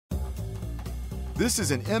This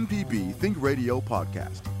is an MPB Think Radio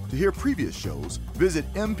podcast. To hear previous shows, visit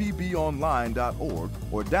mpbonline.org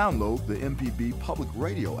or download the MPB Public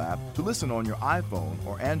Radio app to listen on your iPhone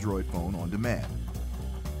or Android phone on demand.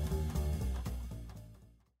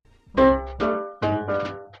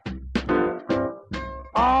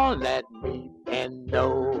 All that meat and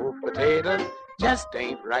no potatoes just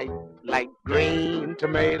ain't right like green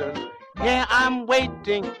tomatoes. Yeah, I'm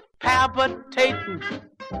waiting, palpitating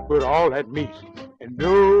with all that meat and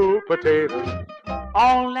no potatoes.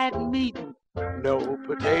 All that meat, no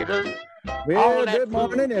potatoes. Well, good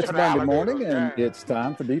morning. It's Monday morning, and it's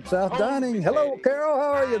time for Deep South Dining. Hello, Carol.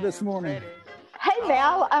 How are you this morning? Hey,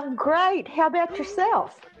 Mal. I'm great. How about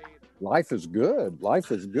yourself? Life is good.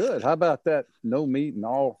 Life is good. How about that? No meat and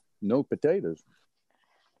no potatoes.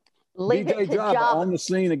 Leave DJ Java on the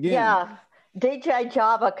scene again. Yeah. DJ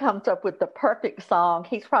Java comes up with the perfect song.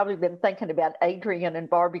 He's probably been thinking about Adrian and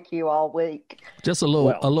barbecue all week. Just a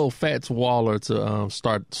little Fats Waller to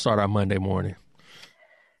start our Monday morning.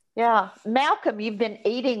 Yeah. Malcolm, you've been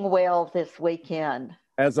eating well this weekend.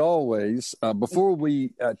 As always, before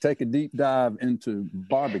we take a deep dive into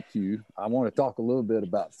barbecue, I want to talk a little bit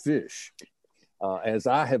about fish. As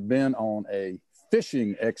I have been on a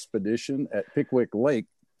fishing expedition at Pickwick Lake,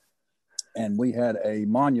 and we had a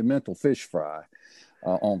monumental fish fry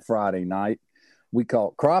on Friday night. We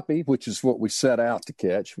caught crappie, which is what we set out to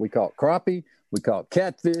catch. We caught crappie, we caught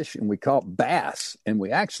catfish, and we caught bass. And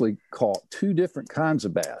we actually caught two different kinds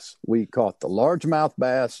of bass. We caught the largemouth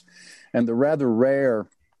bass and the rather rare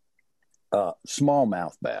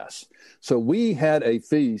smallmouth bass. So we had a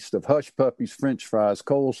feast of hush puppies, French fries,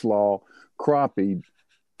 coleslaw, crappie,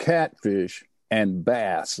 catfish, and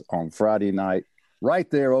bass on Friday night,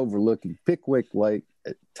 right there overlooking Pickwick Lake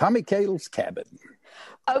at Tommy Cadle's cabin.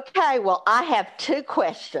 Okay, well, I have two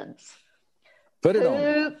questions. Put it on.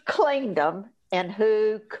 Who cleaned them and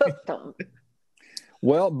who cooked them?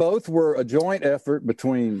 Well, both were a joint effort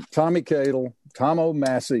between Tommy Cadle, Tom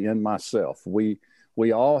O'Massey, and myself. We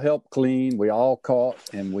all helped clean, we all caught,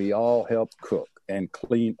 and we all helped cook and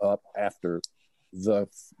clean up after the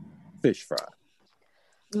fish fry.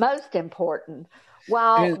 Most important.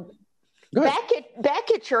 Well, back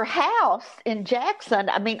at your house in Jackson,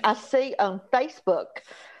 I mean, I see on Facebook,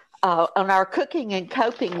 on our Cooking and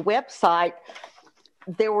Coping website,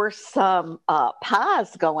 there were some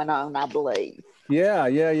pies going on, I believe.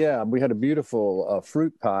 Yeah. We had a beautiful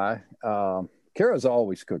fruit pie. Kara's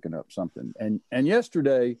always cooking up something. And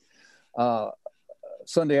yesterday,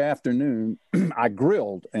 Sunday afternoon, I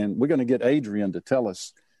grilled, and we're going to get Adrian to tell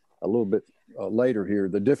us a little bit later here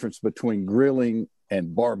the difference between grilling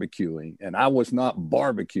and barbecuing. And I was not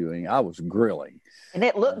barbecuing, I was grilling. And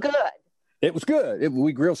it looked good. It was good.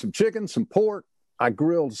 We grilled some chicken, some pork. I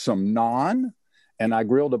grilled some naan, and I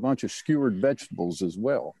grilled a bunch of skewered vegetables as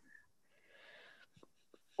well.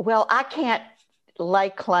 Well, I can't lay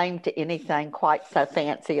claim to anything quite so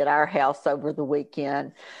fancy at our house over the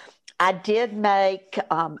weekend. I did make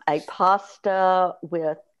a pasta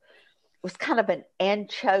with, it was kind of an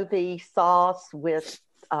anchovy sauce with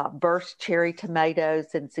burst cherry tomatoes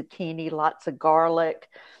and zucchini, lots of garlic,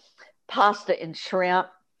 pasta and shrimp.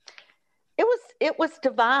 It was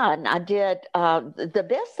divine. I did the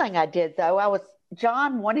best thing I did though.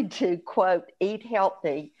 John wanted to quote eat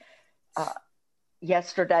healthy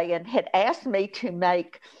yesterday and had asked me to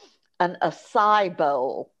make an acai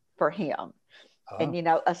bowl for him. And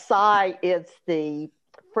acai is the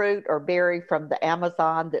fruit or berry from the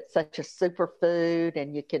Amazon that's such a superfood,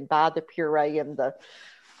 and you can buy the puree in the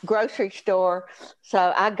grocery store.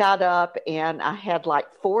 So I got up and I had like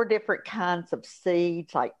 4 different kinds of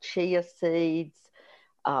seeds, like chia seeds,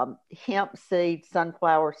 hemp seeds,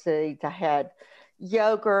 sunflower seeds. I had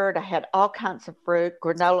yogurt. I had all kinds of fruit,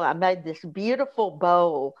 granola. I made this beautiful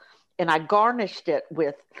bowl, and I garnished it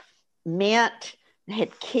with mint. I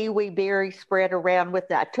had kiwi berry spread around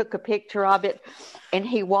with it. I took a picture of it, and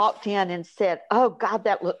he walked in and said, "Oh, God,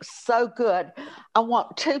 that looks so good. I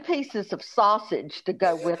want 2 pieces of sausage to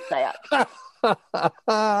go with that."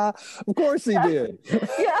 Of course he did.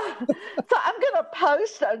 Yeah. So I'm going to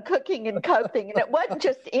post on Cooking and Coping, and it wasn't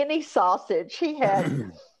just any sausage. He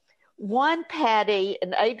had one patty,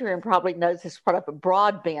 and Adrian probably knows this part of it,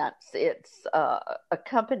 Broadbent's. It's a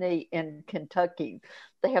company in Kentucky.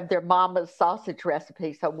 They have their mama's sausage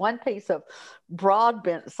recipe. So 1 piece of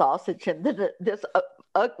Broadbent sausage, and then this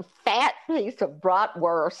a fat piece of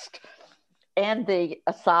bratwurst, and the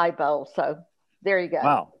acai bowl. So there you go.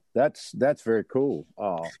 Wow, that's very cool.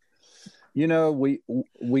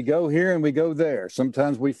 We go here and we go there.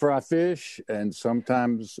 Sometimes we fry fish, and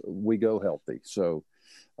sometimes we go healthy. So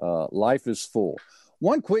life is full.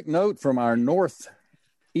 One quick note from our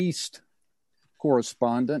Northeast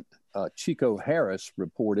correspondent, Chico Harris,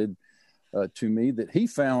 reported to me that he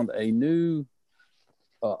found a new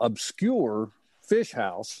obscure fish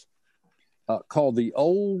house called the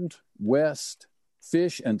Old West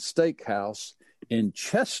Fish and Steakhouse in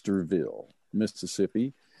Chesterville,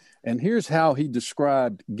 Mississippi. And here's how he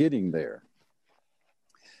described getting there.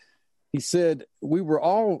 He said, "We were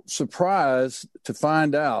all surprised to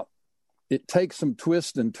find out it takes some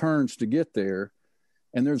twists and turns to get there.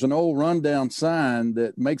 And there's an old rundown sign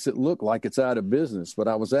that makes it look like it's out of business. But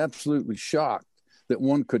I was absolutely shocked that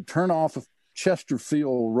one could turn off of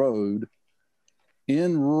Chesterfield Road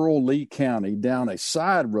in rural Lee County down a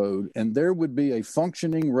side road, and there would be a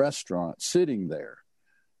functioning restaurant sitting there.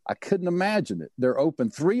 I couldn't imagine it. They're open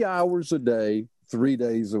 3 hours a day, 3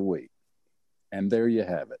 days a week." And there you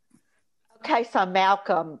have it. Okay, so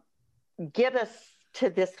Malcolm, get us to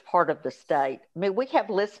this part of the state. I mean, we have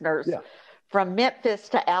listeners from Memphis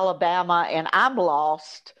to Alabama, and I'm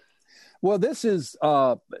lost. Well, this is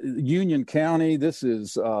Union County. This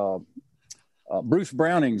is Bruce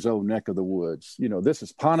Browning's old neck of the woods. You know, this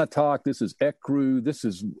is Pontotoc. This is Ecru. This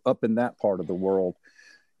is up in that part of the world.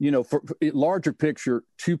 You know, for larger picture,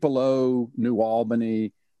 Tupelo, New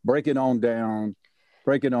Albany, break it on down,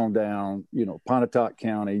 you know, Pontotoc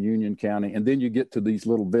County, Union County, and then you get to these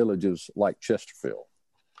little villages like Chesterfield.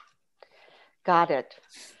 Got it.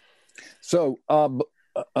 So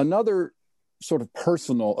another sort of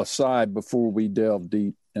personal aside before we delve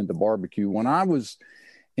deep into barbecue. When I was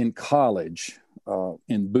in college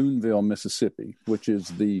in Boonville, Mississippi, which is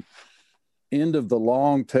the end of the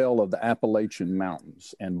long tail of the Appalachian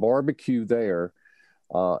Mountains, and barbecue there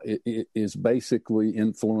it is basically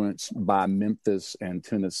influenced by Memphis and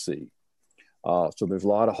Tennessee. So there's a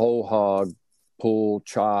lot of whole hog, pulled,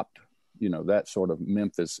 chopped, you know, that sort of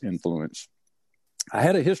Memphis influence. I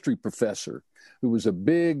had a history professor who was a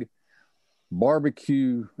big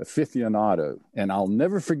barbecue aficionado, and I'll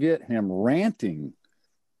never forget him ranting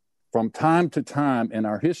from time to time in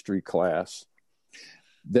our history class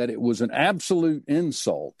that it was an absolute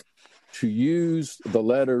insult to use the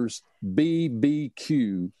letters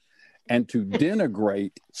BBQ and to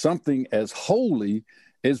denigrate something as holy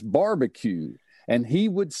as barbecue. And he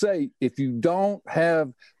would say, if you don't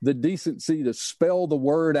have the decency to spell the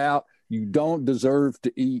word out, you don't deserve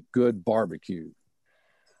to eat good barbecue.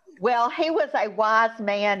 Well, he was a wise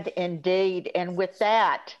man indeed. And with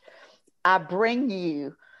that, I bring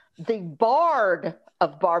you the Bard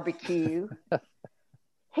of barbecue.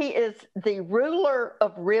 He is the ruler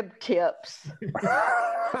of rib tips,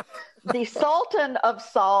 the sultan of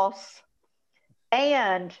sauce,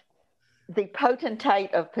 and the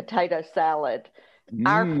potentate of potato salad.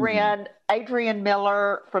 Our friend Adrian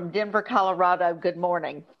Miller from Denver, Colorado. Good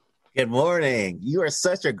morning. Good morning. You are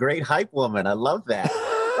such a great hype woman. I love that.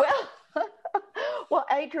 Well,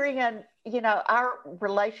 Adrian, you know, our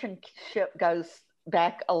relationship goes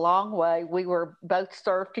back a long way. We were both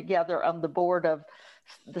served together on the board of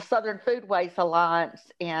the Southern Foodways Alliance,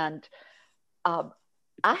 and I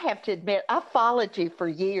have to admit, I followed you for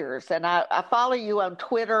years, and I follow you on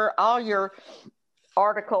Twitter, all your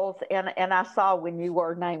articles, and I saw when you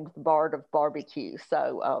were named the Bard of Barbecue,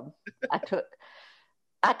 so I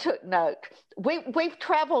took note. We've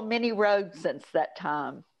traveled many roads since that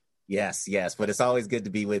time. Yes, but it's always good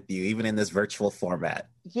to be with you, even in this virtual format.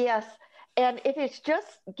 Yes. And it has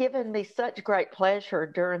just given me such great pleasure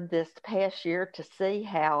during this past year to see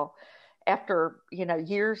how, after, you know,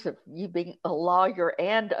 years of you being a lawyer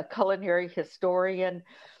and a culinary historian,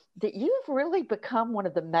 that you've really become one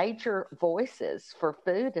of the major voices for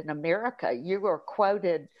food in America. You are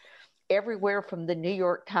quoted everywhere from the New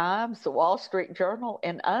York Times, the Wall Street Journal,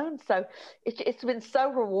 and on. So it's been so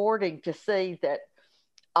rewarding to see that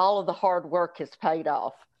all of the hard work has paid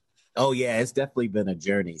off. Oh, yeah, it's definitely been a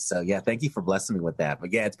journey. So, yeah, thank you for blessing me with that.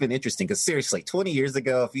 But, yeah, it's been interesting because, seriously, 20 years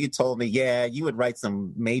ago, if you told me, yeah, you would write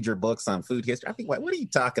some major books on food history, I think, what are you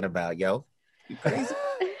talking about, yo? You crazy?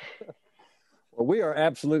 Well, we are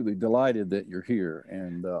absolutely delighted that you're here.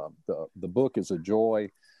 And the book is a joy.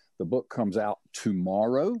 The book comes out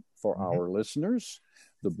tomorrow for our listeners.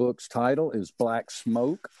 The book's title is Black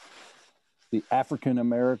Smoke, the African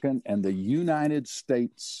American and the United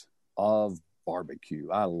States of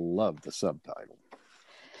Barbecue. I love the subtitle.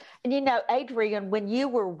 And, you know, Adrian, when you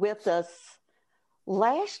were with us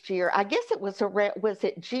last year, I guess it was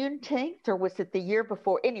it Juneteenth or was it the year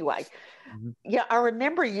before? Anyway, yeah, I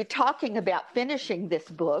remember you talking about finishing this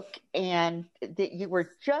book and that you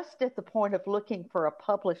were just at the point of looking for a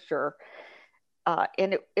publisher.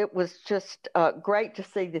 And it was just great to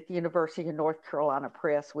see that the University of North Carolina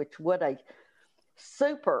Press, which what a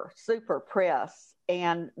super, super press.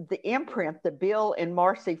 And the imprint, the Bill and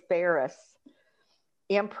Marcy Ferris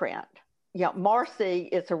imprint, Marcy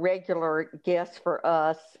is a regular guest for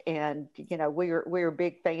us, and we're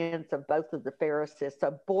big fans of both of the Ferrises.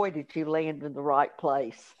 So boy, did you land in the right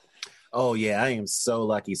place. Oh yeah, I am so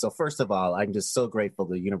lucky. So first of all, I'm just so grateful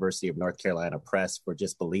to the University of North Carolina Press for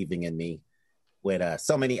just believing in me when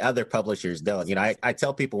so many other publishers don't. I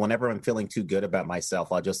tell people whenever I'm feeling too good about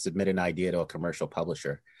myself, I'll just submit an idea to a commercial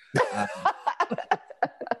publisher.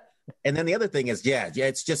 And then the other thing is,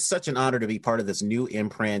 it's just such an honor to be part of this new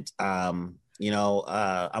imprint. I'm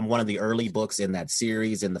one of the early books in that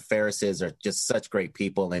series, and the Ferrises are just such great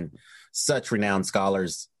people and such renowned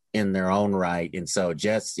scholars in their own right. And so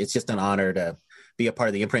it's just an honor to be a part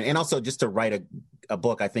of the imprint, and also just to write a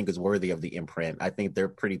book I think is worthy of the imprint. I think they're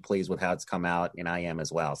pretty pleased with how it's come out, and I am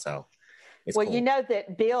as well. So it's cool. You know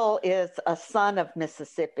that Bill is a son of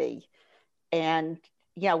Mississippi, and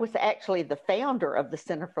was actually the founder of the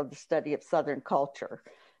Center for the Study of Southern Culture.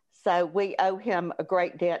 So we owe him a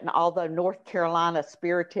great debt. And although North Carolina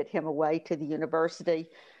spirited him away to the university,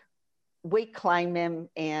 we claim him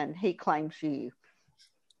and he claims you.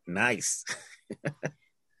 Nice.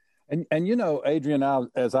 And Adrian,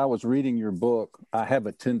 as I was reading your book, I have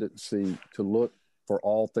a tendency to look for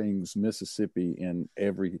all things Mississippi in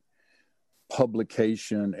every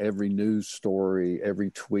publication, every news story,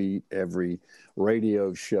 every tweet, every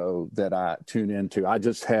radio show that I tune into. I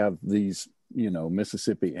just have these,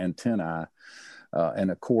 Mississippi antennae.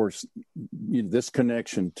 And of course, this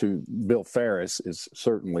connection to Bill Ferris is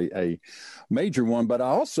certainly a major one, but I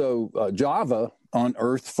also, Java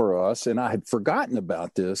unearthed for us, and I had forgotten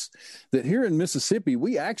about this, that here in Mississippi,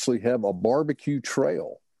 we actually have a barbecue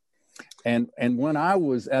trail. And when I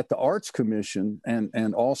was at the Arts Commission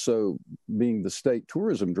and also being the state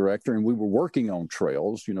tourism director, and we were working on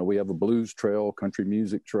trails, we have a blues trail, country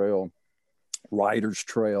music trail, writers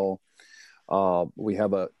trail. We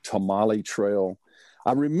have a tamale trail.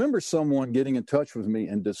 I remember someone getting in touch with me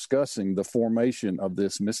and discussing the formation of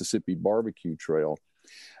this Mississippi barbecue trail.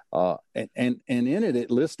 And in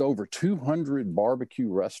it lists over 200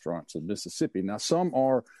 barbecue restaurants in Mississippi. Now, some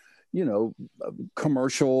are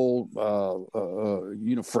commercial,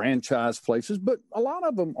 franchise places, but a lot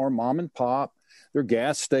of them are mom and pop. They're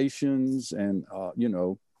gas stations and,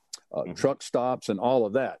 truck stops and all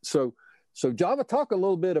of that. So Java, talk a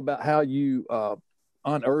little bit about how you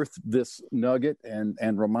unearthed this nugget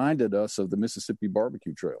and reminded us of the Mississippi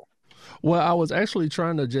Barbecue Trail. Well, I was actually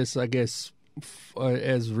trying to just, I guess,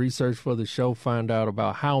 as research for the show, find out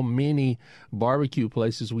about how many barbecue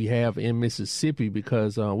places we have in Mississippi,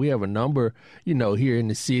 because we have a number, here in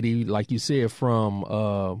the city, like you said,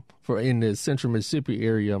 from in the central Mississippi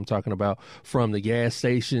area, I'm talking about, from the gas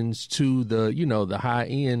stations to the, the high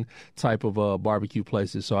end type of barbecue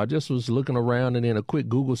places. So I just was looking around, and then a quick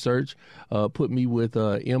Google search put me with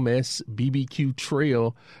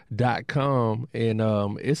msbbqtrail.com. And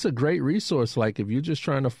it's a great resource. Like if you're just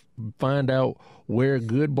trying to find out where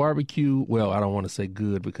good barbecue, well, I don't want to say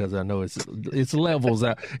good because I know it's levels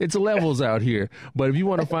out. It's levels out here. But if you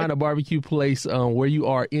want to find a barbecue place where you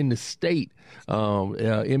are in the state,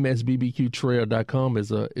 msbbqtrail.com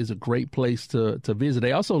is a great place to visit.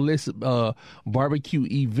 They also list barbecue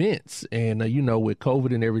events, and with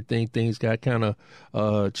COVID and everything, things got kind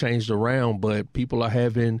of changed around. But people are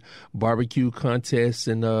having barbecue contests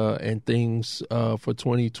and things for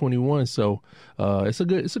 2021. So it's a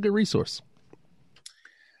good resource.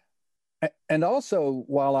 And also,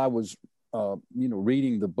 while I was,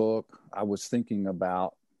 reading the book, I was thinking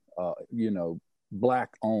about,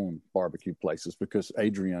 Black-owned barbecue places, because,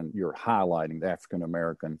 Adrian, you're highlighting the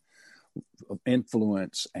African-American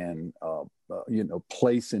influence and,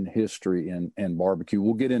 place in history in barbecue.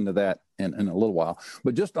 We'll get into that in a little while.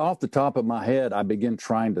 But just off the top of my head, I began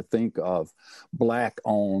trying to think of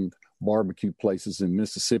Black-owned barbecue places in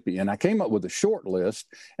Mississippi. And I came up with a short list,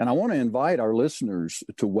 and I want to invite our listeners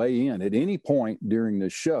to weigh in at any point during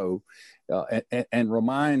this show and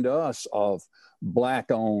remind us of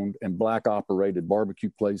Black-owned and Black-operated barbecue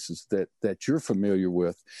places that you're familiar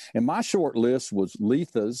with. And my short list was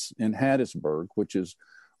Letha's in Hattiesburg, which is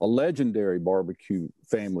a legendary barbecue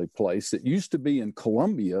family place that used to be in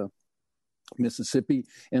Columbia, Mississippi,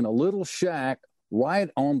 in a little shack right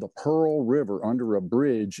on the Pearl River under a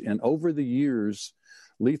bridge. And over the years,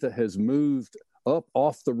 Letha has moved up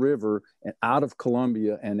off the river and out of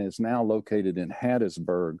Columbia and is now located in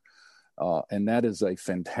Hattiesburg. And that is a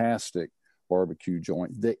fantastic barbecue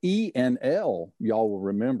joint. The E&L, y'all will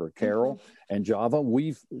remember, Carol and Java,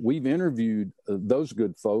 we've interviewed those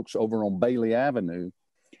good folks over on Bailey Avenue,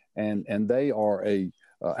 and they are a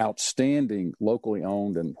outstanding locally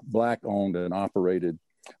owned and Black owned and operated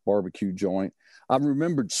barbecue joint. I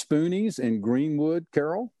remembered Spoonies in Greenwood,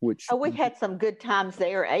 Carol, which... Oh, we had some good times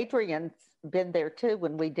there. Adrian's been there too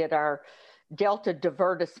when we did our Delta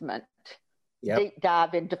Divertisement deep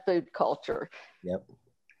dive into food culture. Yep.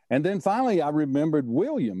 And then finally, I remembered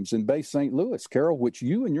Williams in Bay St. Louis, Carol, which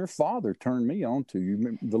you and your father turned me on to. You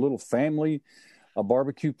remember the little family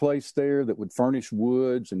barbecue place there that would furnish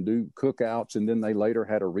woods and do cookouts, and then they later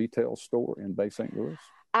had a retail store in Bay St. Louis?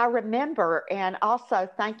 I remember, and also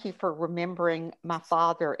thank you for remembering my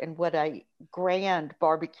father and what a grand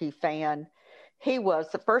barbecue fan he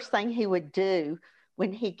was. The first thing he would do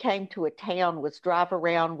when he came to a town was drive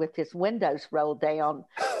around with his windows rolled down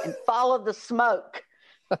and follow the smoke.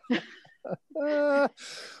 Ben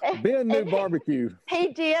knew barbecue.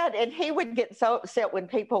 He did, and he would get so upset when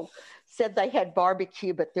people said they had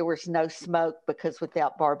barbecue, but there was no smoke, because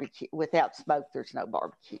without smoke, there's no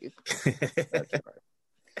barbecue. That's right.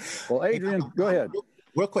 Well, Adrian, go ahead.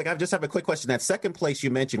 Real quick, I just have a quick question. That second place you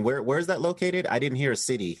mentioned, where is that located? I didn't hear a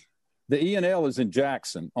city. The E&L is in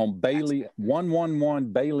Jackson on Bailey,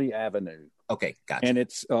 111 Bailey Avenue. Okay, gotcha. And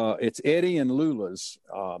it's Eddie and Lula's,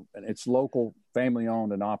 and it's local, family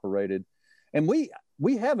owned and operated. And we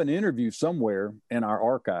have an interview somewhere in our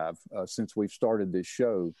archive since we've started this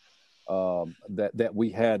show that we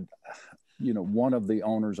had, one of the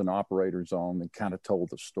owners and operators on and kind of told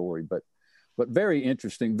the story. But very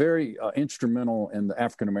interesting, very instrumental in the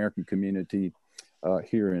African-American community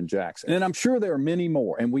here in Jackson. And I'm sure there are many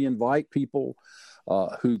more. And we invite people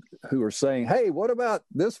who are saying, hey, what about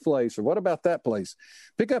this place? Or what about that place?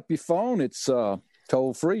 Pick up your phone. It's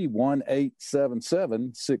toll free,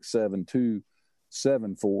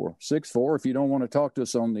 1-877-672-7464. If you don't want to talk to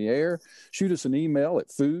us on the air, shoot us an email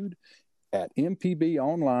at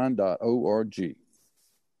food@mpbonline.org.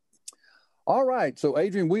 All right. So,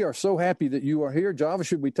 Adrian, we are so happy that you are here. Java,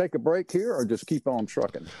 should we take a break here or just keep on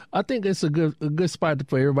trucking? I think it's a good spot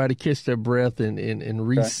for everybody to catch their breath and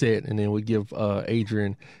reset, and then we give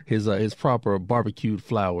Adrian his proper barbecued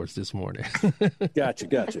flowers this morning.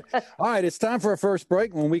 Gotcha. All right. It's time for our first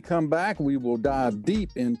break. When we come back, we will dive deep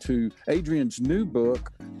into Adrian's new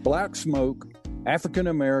book, Black Smoke, African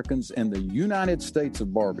Americans and the United States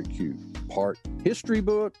of Barbecue. Part history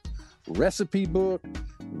book, recipe book,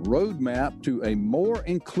 roadmap to a more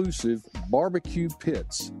inclusive barbecue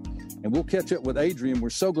pits. And we'll catch up with Adrian. We're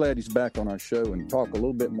so glad he's back on our show and talk a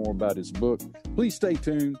little bit more about his book. Please stay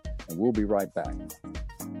tuned, and we'll be right back.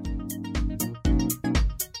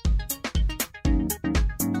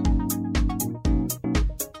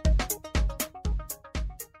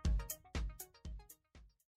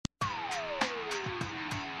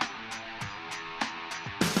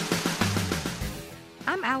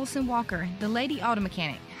 I'm Allison Walker, the Lady Auto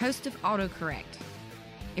Mechanic, host of AutoCorrect.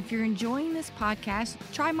 If you're enjoying this podcast,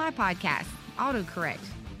 try my podcast, AutoCorrect.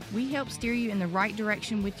 We help steer you in the right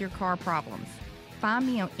direction with your car problems. Find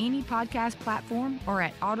me on any podcast platform or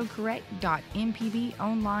at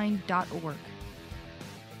autocorrect.mpbonline.org.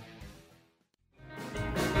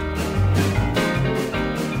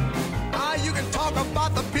 You can talk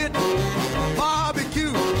about the pit,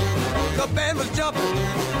 barbecue, the band was jumping,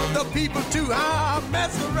 the people too.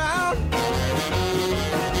 Mess around,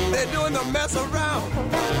 they're doing the mess around,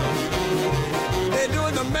 they're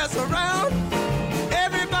doing the mess around,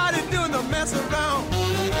 everybody doing the mess around.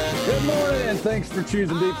 Good morning, and thanks for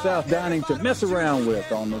choosing Deep South Dining to mess around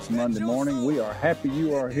with on this Monday morning. We are happy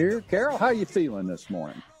you are here. Carol, how are you feeling this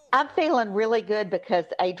morning? I'm feeling really good because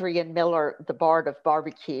Adrian Miller, the Bard of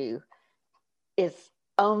Barbecue, is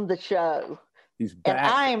on the show. He's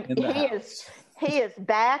back. He is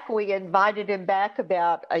back. We invited him back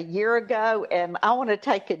about a year ago, and I want to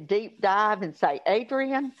take a deep dive and say,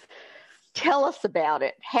 Adrian, tell us about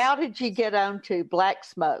it. How did you get onto Black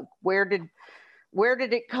Smoke? Where did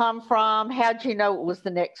it come from? How did you know it was the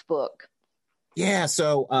next book? Yeah,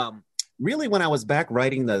 so really when I was back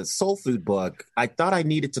writing the soul food book, I thought I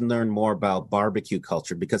needed to learn more about barbecue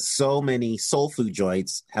culture because so many soul food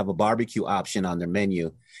joints have a barbecue option on their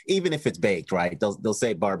menu, even if it's baked, right? They'll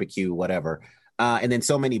say barbecue, whatever. And then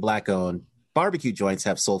so many Black-owned barbecue joints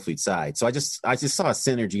have soul food sides. So I just saw a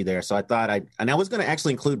synergy there. So I thought I was going to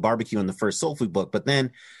actually include barbecue in the first soul food book. But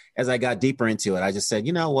then as I got deeper into it, I just said,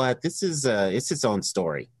 you know what, this is it's its own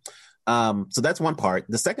story. So that's one part.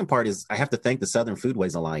 The second part is I have to thank the Southern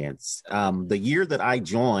Foodways Alliance. The year that I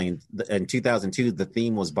joined in 2002, the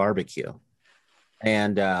theme was barbecue.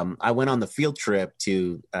 And I went on the field trip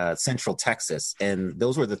to Central Texas. And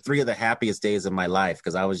those were the three of the happiest days of my life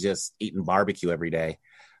because I was just eating barbecue every day.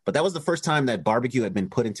 But that was the first time that barbecue had been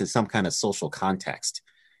put into some kind of social context.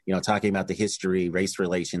 talking about the history, race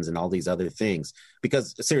relations, and all these other things.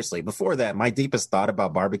 Because seriously, before that, my deepest thought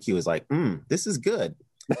about barbecue is like, this is good.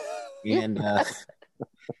 And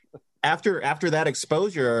after that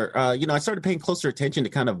exposure, I started paying closer attention to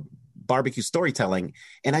kind of barbecue storytelling,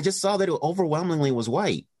 and I just saw that it overwhelmingly was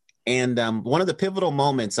white. And one of the pivotal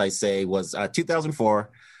moments, I say, was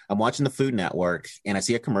 2004. I'm watching the Food Network, and I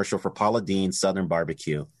see a commercial for Paula Deen's Southern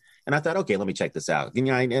Barbecue. And I thought, okay, let me check this out.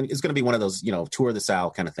 And it's going to be one of those, tour the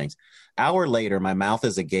South kind of things. Hour later, my mouth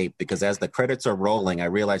is agape because as the credits are rolling, I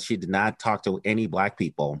realized she did not talk to any Black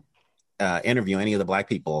people, interview any of the Black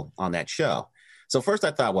people on that show. So first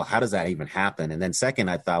I thought, well, how does that even happen? And then second,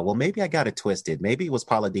 I thought, well, maybe I got it twisted. Maybe it was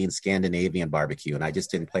Paula Deen's Scandinavian Barbecue, and I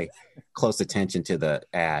just didn't pay close attention to the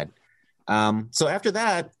ad. So after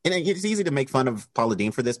that, and it's easy to make fun of Paula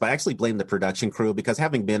Deen for this, but I actually blame the production crew because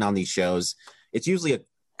having been on these shows, it's usually a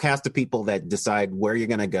cast of people that decide where you're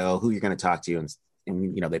going to go, who you're going to talk to, and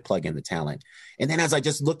they plug in the talent. And then as I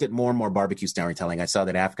just looked at more and more barbecue storytelling, I saw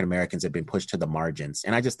that African Americans had been pushed to the margins,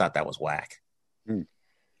 and I just thought that was whack.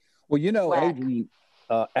 Well, Adrian,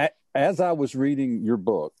 as I was reading your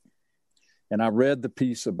book, and I read the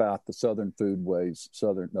piece about the Southern Foodways,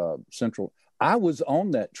 Central, I was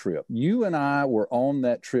on that trip. You and I were on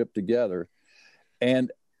that trip together,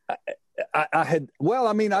 and I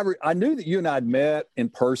knew that you and I had met in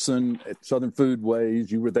person at Southern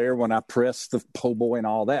Foodways. You were there when I pressed the po' boy and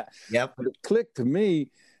all that. Yep. But it clicked to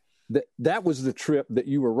me that was the trip that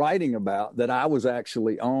you were writing about that I was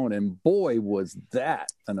actually on. And boy, was that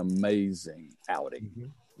an amazing outing.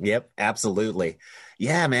 Mm-hmm. Yep, absolutely.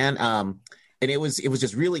 Yeah, man. And it was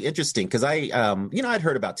just really interesting because I'd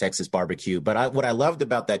heard about Texas barbecue, but what I loved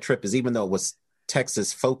about that trip is even though it was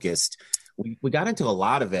Texas focused, we got into a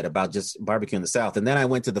lot of it about just barbecue in the South. And then I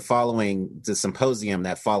went to the symposium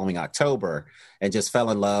that following October and just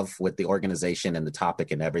fell in love with the organization and the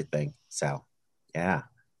topic and everything. So, yeah.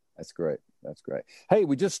 That's great. That's great. Hey,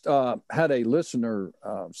 we just had a listener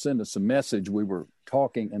send us a message. We were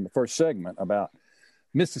talking in the first segment about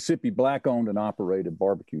Mississippi Black-owned and operated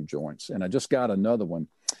barbecue joints. And I just got another one.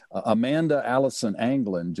 Amanda Allison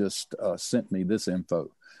Anglin just sent me this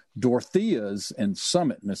info. Dorothea's in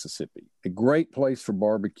Summit, Mississippi, a great place for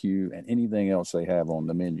barbecue and anything else they have on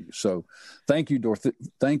the menu. So thank you, Dorothea.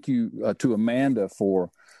 Thank you to Amanda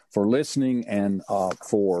for listening and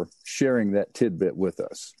for sharing that tidbit with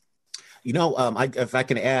us. If I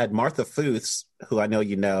can add, Martha Fuths, who I know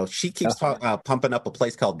you know, she keeps pumping up a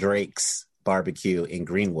place called Drake's Barbecue in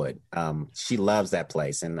Greenwood. She loves that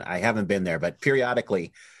place, and I haven't been there, but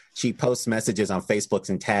periodically she posts messages on Facebook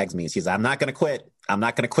and tags me. And she's like, I'm not going to quit. I'm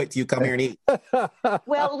not going to quit till you come here and eat.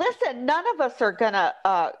 Well, listen, none of us are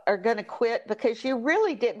gonna quit because you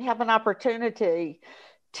really didn't have an opportunity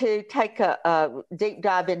to take a deep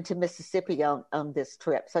dive into Mississippi on this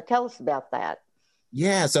trip. So tell us about that.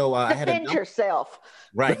 Yeah, so I had defend yourself.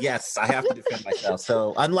 Right, yes, I have to defend myself.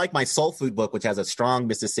 So unlike my Soul Food book, which has a strong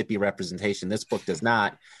Mississippi representation, this book does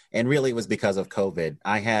not. And really it was because of COVID.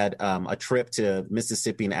 I had a trip to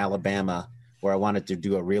Mississippi and Alabama where I wanted to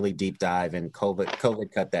do a really deep dive, and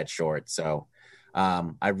COVID cut that short. So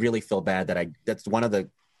I really feel bad that that's one of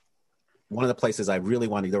the places I really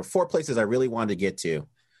wanted. There were 4 places I really wanted to get to: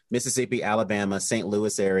 Mississippi, Alabama, St.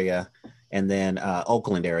 Louis area, and then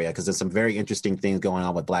Oakland area, because there's some very interesting things going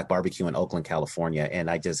on with Black barbecue in Oakland, California,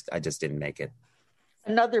 and I just didn't make it.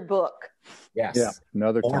 Another book. Yes. Yeah,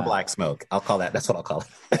 another or time. Black Smoke. I'll call that. That's what I'll call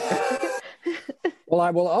it. Well,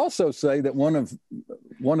 I will also say that one of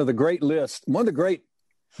the great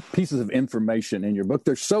pieces of information in your book,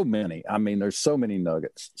 there's so many. I mean, there's so many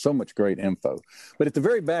nuggets, so much great info. But at the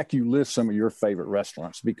very back, you list some of your favorite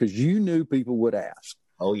restaurants because you knew people would ask.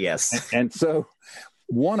 Oh, yes. And so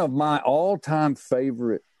one of my all-time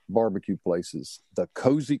favorite barbecue places, the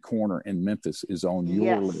Cozy Corner in Memphis, is on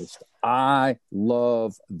your list. I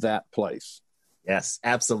love that place. Yes,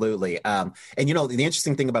 absolutely. And, the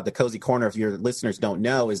interesting thing about the Cozy Corner, if your listeners don't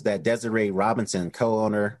know, is that Desiree Robinson,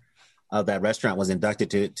 co-owner of that restaurant, was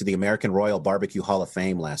inducted to the American Royal Barbecue Hall of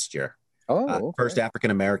Fame last year. Oh, okay. First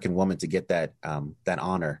African-American woman to get that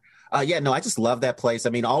honor. I just love that place. I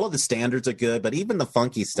mean, all of the standards are good, but even the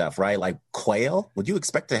funky stuff, right? Like quail. Would you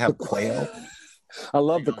expect to have quail? I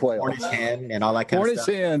love the quail. Cornish hen and all that kind of stuff.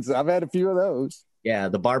 Cornish hens. I've had a few of those. Yeah,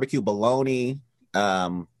 the barbecue bologna,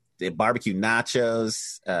 the barbecue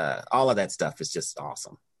nachos, all of that stuff is just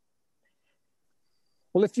awesome.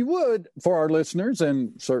 Well, if you would, for our listeners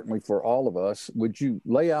and certainly for all of us, would you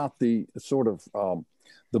lay out the sort of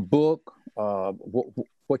the book,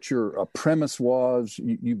 what your premise was?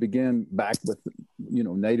 You begin back with,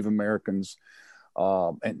 Native Americans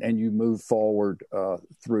and you move forward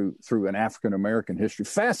through an African American history.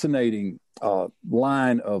 Fascinating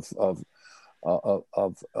line of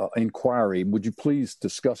inquiry. Would you please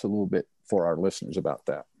discuss a little bit for our listeners about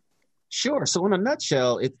that? Sure. So in a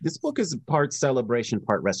nutshell, this book is part celebration,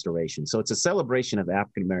 part restoration. So it's a celebration of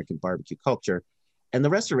African American barbecue culture. And the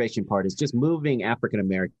restoration part is just moving African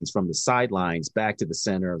Americans from the sidelines back to the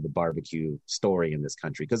center of the barbecue story in this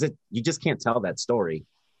country. Because you just can't tell that story,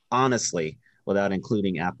 honestly, without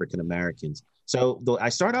including African Americans. So I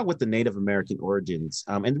start out with the Native American origins.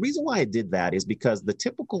 And the reason why I did that is because the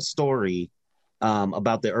typical story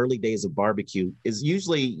about the early days of barbecue is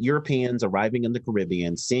usually Europeans arriving in the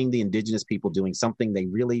Caribbean, seeing the indigenous people doing something they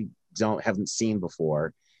really haven't seen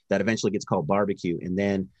before, that eventually gets called barbecue. And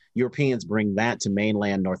then Europeans bring that to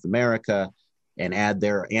mainland North America and add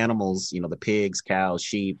their animals, the pigs, cows,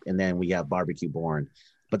 sheep, and then we have barbecue born.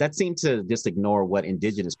 But that seemed to just ignore what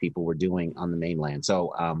indigenous people were doing on the mainland.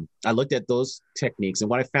 So I looked at those techniques, and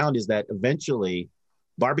what I found is that eventually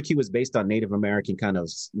barbecue is based on Native American kind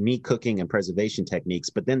of meat cooking and preservation techniques,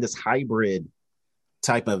 but then this hybrid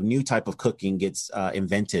new type of cooking gets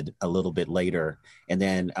invented a little bit later. And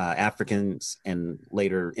then Africans and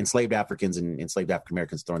later enslaved Africans and enslaved African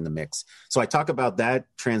Americans thrown in the mix. So I talk about that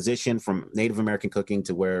transition from Native American cooking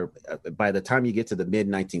to where by the time you get to the mid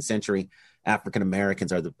 19th century, African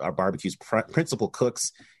Americans are barbecue's principal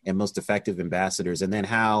cooks and most effective ambassadors. And then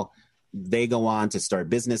how they go on to start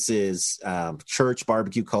businesses, church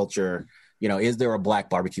barbecue culture. Is there a Black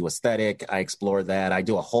barbecue aesthetic? I explore that. I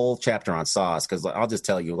do a whole chapter on sauce because I'll just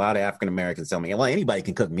tell you, a lot of African Americans tell me, well, anybody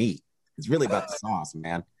can cook meat. It's really about the sauce,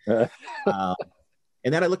 man. And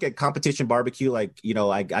then I look at competition barbecue. I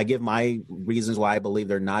give my reasons why I believe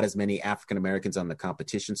there are not as many African Americans on the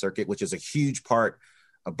competition circuit, which is a huge part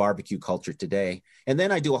of barbecue culture today. And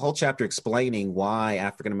then I do a whole chapter explaining why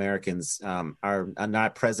African Americans are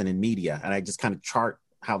not present in media. And I just kind of chart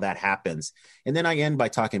how that happens. And then I end by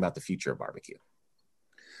talking about the future of barbecue.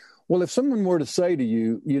 Well, if someone were to say to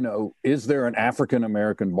you, is there an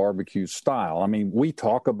African-American barbecue style? I mean, we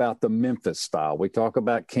talk about the Memphis style. We talk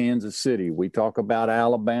about Kansas City. We talk about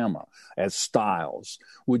Alabama as styles.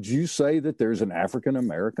 Would you say that there's an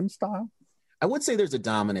African-American style? I would say there's a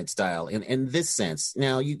dominant style in this sense.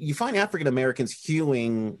 Now, you find African Americans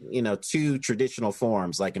hewing, to traditional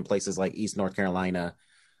forms, like in places like East North Carolina,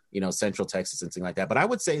 Central Texas and things like that. But I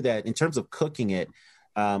would say that in terms of cooking it,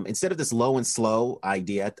 instead of this low and slow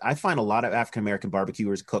idea, I find a lot of African American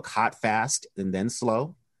barbecuers cook hot, fast, and then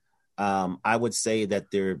slow. I would say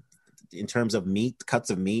that in terms of meat,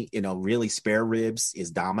 cuts of meat, really spare ribs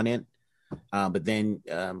is dominant. But then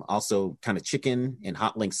also kind of chicken and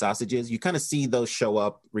hot link sausages, you kind of see those show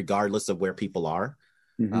up regardless of where people are.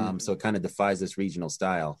 Mm-hmm. So it kind of defies this regional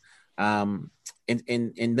style. And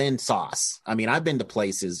then sauce. I mean, I've been to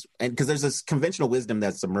places, and because there's this conventional wisdom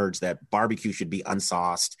that's emerged that barbecue should be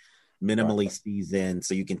unsauced, minimally seasoned,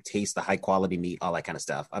 so you can taste the high quality meat, all that kind of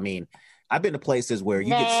stuff. I mean, I've been to places where you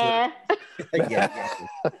get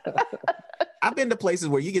I've been to places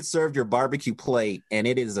where you get served your barbecue plate and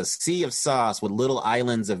it is a sea of sauce with little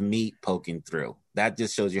islands of meat poking through. That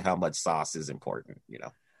just shows you how much sauce is important,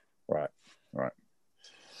 Right.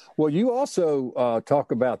 Well, you also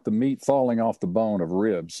talk about the meat falling off the bone of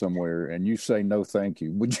ribs somewhere, and you say, no, thank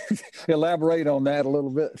you. Would you elaborate on that a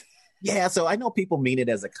little bit? Yeah, so I know people mean it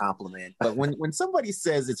as a compliment, but when somebody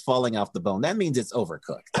says it's falling off the bone, that means it's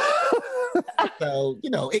overcooked. So,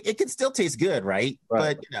 it can still taste good, right?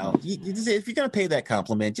 But, you just, if you're going to pay that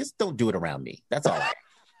compliment, just don't do it around me. That's all.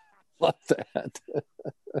 Love that.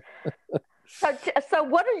 So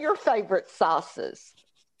what are your favorite sauces?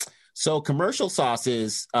 So commercial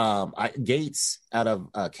sauces, Gates out of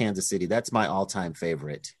Kansas City, that's my all-time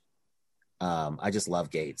favorite. I just love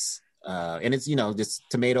Gates. And it's, just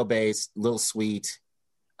tomato-based, a little sweet.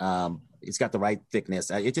 It's got the right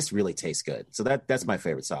thickness. It just really tastes good. So that's my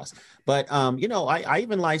favorite sauce. But, I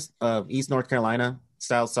even like East North Carolina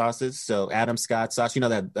style sauces. So Adam Scott sauce,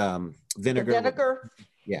 that vinegar. The vinegar?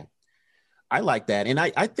 Yeah. I like that. And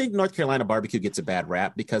I think North Carolina barbecue gets a bad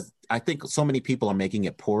rap because I think so many people are making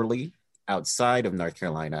it poorly outside of North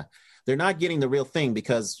Carolina. They're not getting the real thing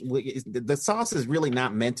because the sauce is really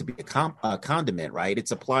not meant to be a condiment, right?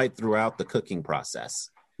 It's applied throughout the cooking process.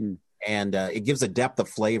 And it gives a depth of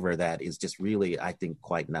flavor that is just really, I think,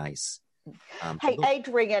 quite nice. Hey,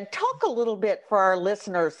 Adrian, talk a little bit for our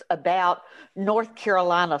listeners about North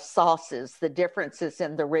Carolina sauces, the differences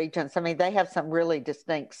in the regions. I mean, they have some really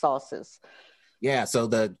distinct sauces. Yeah, so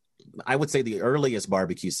I would say the earliest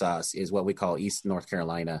barbecue sauce is what we call East North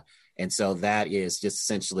Carolina. And so that is just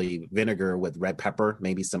essentially vinegar with red pepper,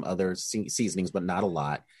 maybe some other seasonings, but not a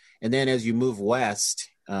lot. And then as you move west,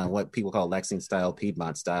 what people call Lexington style,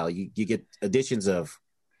 Piedmont style, you get additions of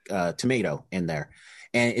tomato in there.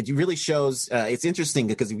 And it really shows, it's interesting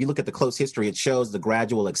because if you look at the close history, it shows the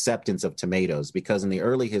gradual acceptance of tomatoes, because in the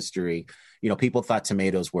early history, people thought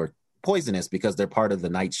tomatoes were poisonous because they're part of the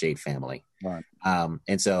nightshade family. Right.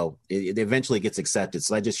 And so it eventually gets accepted.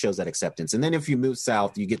 So that just shows that acceptance. And then if you move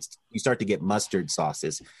south, you start to get mustard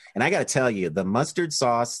sauces. And I got to tell you, the mustard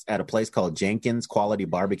sauce at a place called Jenkins Quality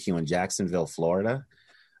Barbecue in Jacksonville, Florida,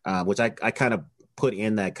 which I kind of put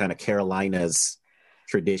in that kind of Carolinas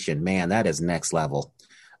tradition, man, that is next level.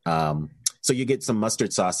 So you get some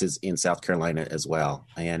mustard sauces in South Carolina as well.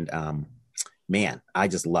 And man, I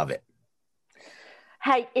just love it.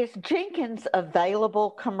 Hey, is Jenkins available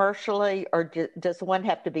commercially, or does one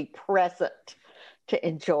have to be present to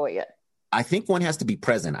enjoy it? I think one has to be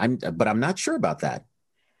present. But I'm not sure about that.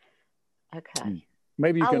 Okay.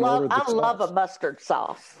 Maybe you can order the sauce. I love a mustard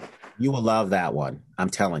sauce. You will love that one. I'm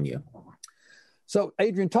telling you. So,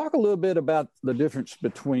 Adrian, talk a little bit about the difference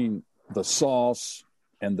between the sauce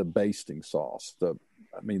and the basting sauce.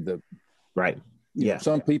 Right. Yeah.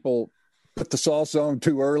 Some people put the sauce on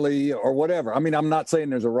too early or whatever. I mean, I'm not saying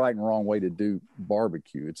there's a right and wrong way to do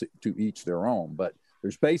barbecue. It's to each their own, but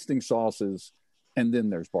there's basting sauces and then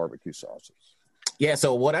there's barbecue sauces. Yeah.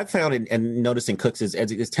 So what I've found and noticing cooks is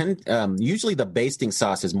usually the basting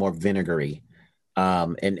sauce is more vinegary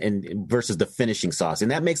and versus the finishing sauce.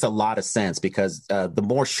 And that makes a lot of sense because the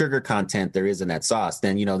more sugar content there is in that sauce,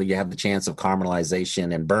 then, you have the chance of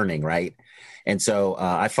caramelization and burning, right? And so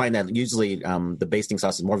I find that usually the basting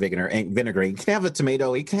sauce is more vinegary. You can have a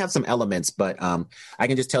tomato, you can have some elements, but I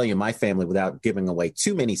can just tell you in my family, without giving away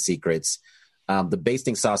too many secrets, the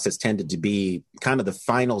basting sauce has tended to be kind of the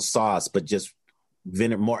final sauce, but just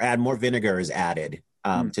more vinegar is added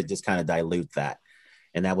to just kind of dilute that.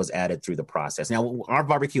 And that was added through the process. Now, our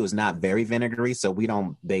barbecue is not very vinegary, so we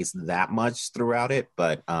don't baste that much throughout it.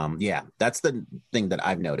 But yeah, that's the thing that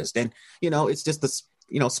I've noticed. And, it's just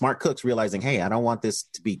the smart cooks realizing, hey, I don't want this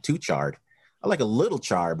to be too charred. I like a little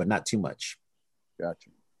char, but not too much. Gotcha.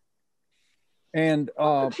 And I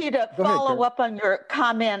want you to follow up on your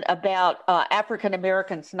comment about African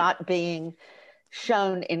Americans not being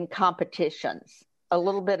shown in competitions. A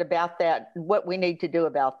little bit about that, what we need to do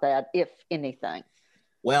about that, if anything.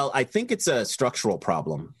 Well, I think it's a structural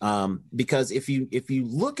problem because if you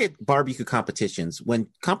look at barbecue competitions, when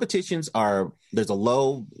competitions there's a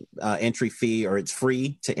low entry fee or it's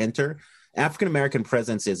free to enter, African-American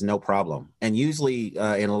presence is no problem. And usually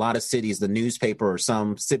in a lot of cities, the newspaper or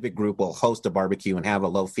some civic group will host a barbecue and have a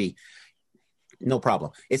low fee. No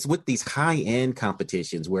problem. It's with these high-end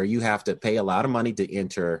competitions where you have to pay a lot of money to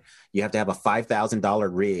enter. You have to have a $5,000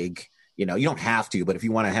 rig. You don't have to, but if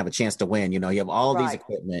you want to have a chance to win, you have all these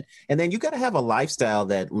equipment. And then you got to have a lifestyle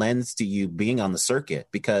that lends to you being on the circuit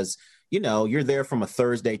because, you're there from a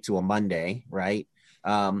Thursday to a Monday, right?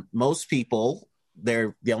 Most people,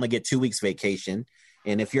 they only get 2 weeks vacation.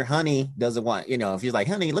 And if your honey doesn't want, if you're like,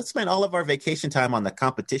 honey, let's spend all of our vacation time on the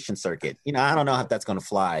competition circuit. I don't know if that's going to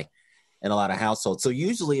fly in a lot of households. So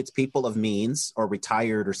usually it's people of means or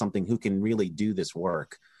retired or something who can really do this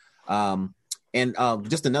work. And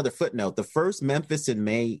just another footnote, the first Memphis in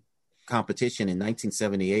May competition in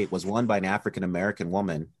 1978 was won by an African-American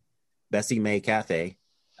woman, Bessie Mae Cathay,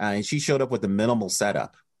 and she showed up with a minimal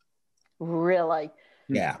setup. Really?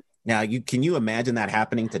 Yeah. Now, can you imagine that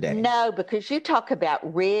happening today? No, because you talk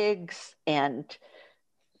about rigs and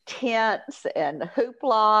tents and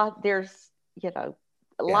hoopla. There's, a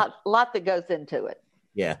lot that goes into it.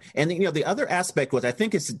 Yeah. And, the other aspect, which I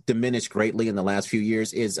think has diminished greatly in the last few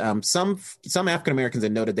years, is some African-Americans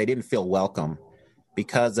have noted they didn't feel welcome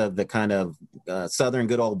because of the kind of Southern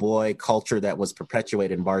good old boy culture that was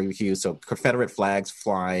perpetuated in barbecue. So Confederate flags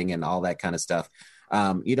flying and all that kind of stuff.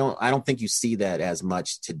 I don't think you see that as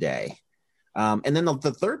much today. And then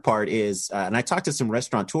the third part is, and I talked to some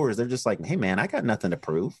restaurateurs, they're just like, hey, man, I got nothing to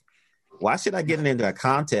prove. Why should I get into a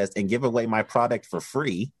contest and give away my product for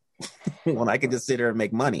free when I can just sit here and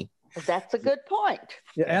make money? That's a good point.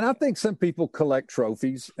 Yeah, and I think some people collect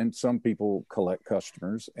trophies and some people collect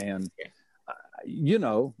customers. And,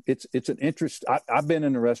 it's an interest. I've been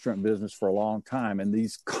in the restaurant business for a long time, and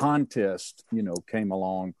these contests, came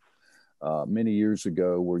along many years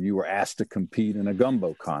ago where you were asked to compete in a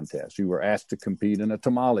gumbo contest. You were asked to compete in a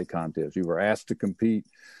tamale contest. You were asked to compete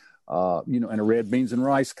in a red beans and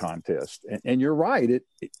rice contest. And you're right.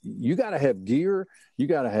 You got to have gear. You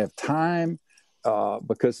got to have time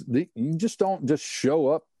because you just don't just show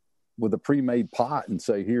up with a pre-made pot and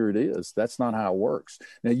say, here it is. That's not how it works.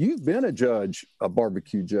 Now, you've been a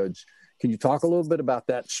barbecue judge. Can you talk a little bit about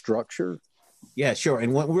that structure? Yeah, sure.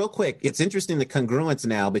 And real quick, it's interesting the congruence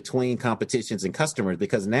now between competitions and customers,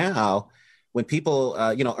 because now when people,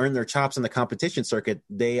 earn their chops in the competition circuit,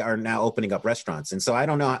 they are now opening up restaurants. And so I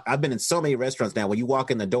don't know. I've been in so many restaurants now where you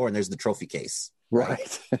walk in the door and there's the trophy case.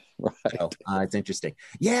 Right. Right. So, it's interesting.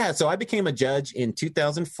 Yeah. So I became a judge in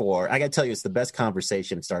 2004. I got to tell you, it's the best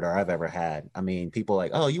conversation starter I've ever had. I mean, people are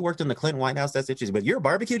like, oh, you worked in the Clinton White House. That's interesting. But you're a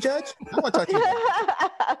barbecue judge? I want to talk to you about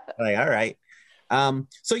that. Like, all right.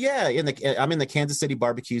 So yeah, I'm in the Kansas City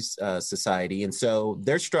Barbecue Society. And so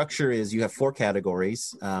their structure is you have 4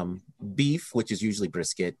 categories, beef, which is usually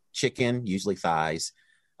brisket, chicken, usually thighs,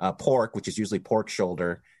 pork, which is usually pork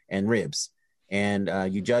shoulder, and ribs. And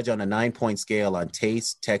you judge on a 9-point scale on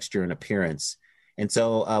taste, texture, and appearance. And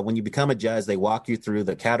so when you become a judge, they walk you through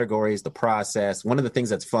the categories, the process. One of the things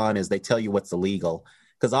that's fun is they tell you what's illegal,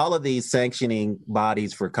 because all of these sanctioning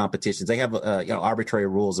bodies for competitions, they have arbitrary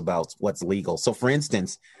rules about what's legal. So for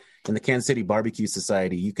instance, in the Kansas City Barbecue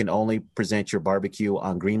Society, you can only present your barbecue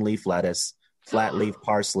on green leaf lettuce, flat leaf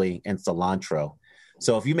parsley, and cilantro.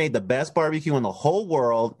 So if you made the best barbecue in the whole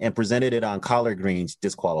world and presented it on collard greens,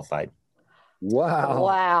 disqualified.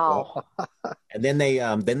 Wow. And then they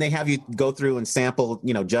have you go through and sample,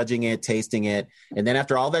 judging it, tasting it. And then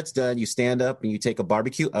after all that's done, you stand up and you take a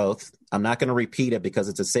barbecue oath. I'm not going to repeat it because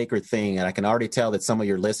it's a sacred thing. And I can already tell that some of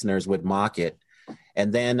your listeners would mock it.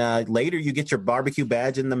 And then later you get your barbecue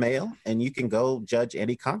badge in the mail and you can go judge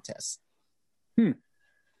any contest.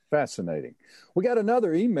 Fascinating. We got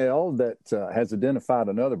another email that has identified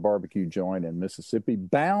another barbecue joint in Mississippi,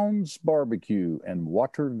 Bounds Barbecue in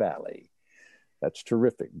Water Valley. That's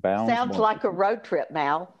terrific. Bounds Sounds Barbecue. like a road trip,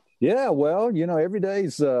 Mal. Yeah, well, every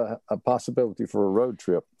day's a possibility for a road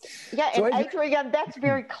trip. Yeah, So and Adrian, that's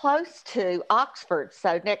very close to Oxford.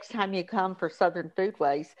 So next time you come for Southern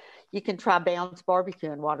Foodways, you can try Bounds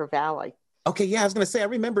Barbecue in Water Valley. Okay, yeah, I was going to say, I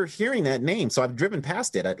remember hearing that name, so I've driven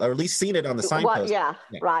past it, or at least seen it on the signpost. Yeah,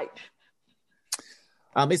 right.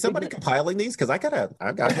 Is somebody compiling these? Because I've got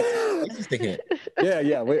places to hit.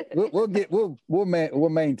 Yeah. We'll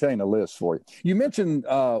maintain a list for you. You mentioned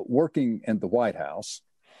working in the White House,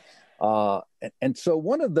 and so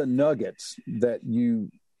one of the nuggets that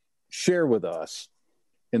you share with us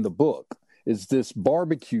in the book is this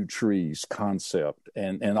barbecue trees concept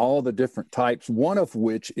and all the different types, one of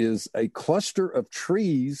which is a cluster of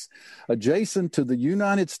trees adjacent to the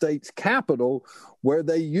United States Capitol where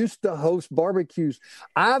they used to host barbecues.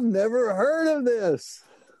 I've never heard of this.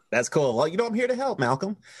 That's cool. Well, I'm here to help,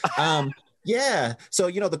 Malcolm. Yeah. So,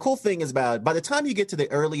 the cool thing is by the time you get to the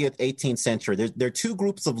early 18th century, there are 2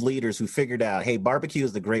 groups of leaders who figured out, hey, barbecue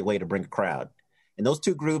is the great way to bring a crowd. And those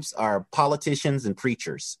 2 groups are politicians and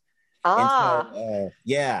preachers. So,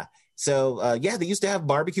 they used to have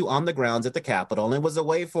barbecue on the grounds at the Capitol. And it was a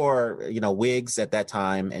way for, Whigs at that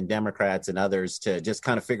time and Democrats and others to just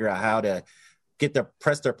kind of figure out how to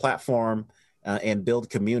press their platform and build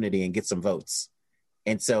community and get some votes.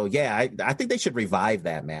 And so, I think they should revive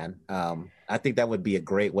that, man. I think that would be a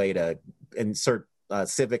great way to insert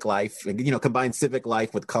civic life, combine civic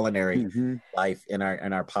life with culinary life in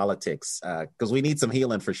our politics, because we need some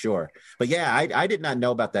healing for sure. But I did not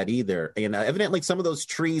know about that either. And evidently some of those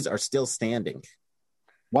trees are still standing.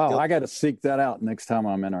 Wow. I got to seek that out next time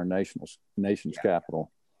I'm in our nation's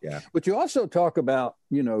capital. Yeah. But you also talk about,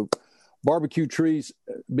 barbecue trees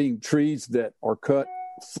being trees that are cut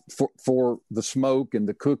for the smoke and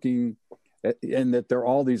the cooking, and that there are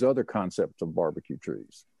all these other concepts of barbecue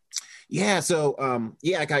trees. Yeah. So,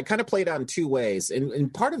 I kind of played out in 2 ways.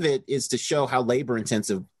 And part of it is to show how labor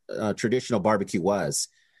intensive traditional barbecue was,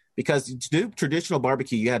 because to do traditional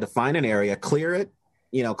barbecue, you had to find an area, clear it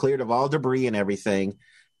of all debris and everything,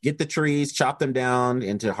 get the trees, chop them down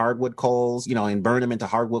into hardwood coals, and burn them into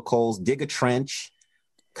hardwood coals, dig a trench,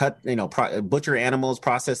 cut, butcher animals,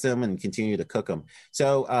 process them, and continue to cook them.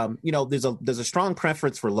 So, there's a strong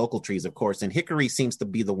preference for local trees, of course, and hickory seems to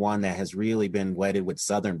be the one that has really been wedded with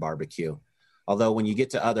Southern barbecue. Although when you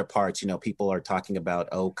get to other parts, people are talking about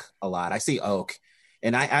oak a lot. I see oak,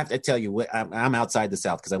 and I have to tell you, I'm outside the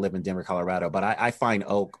South because I live in Denver, Colorado, but I find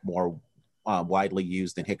oak more widely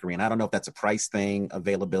used than hickory. And I don't know if that's a price thing,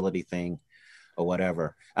 availability thing, or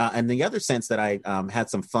whatever. And the other sense that I had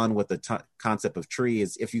some fun with the concept of tree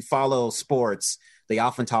is, if you follow sports, they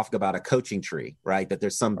often talk about a coaching tree, right? That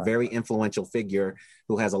there's some very influential figure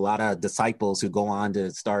who has a lot of disciples who go on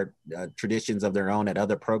to start traditions of their own at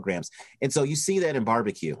other programs. And so you see that in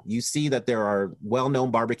barbecue. You see that there are well-known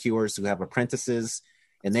barbecuers who have apprentices,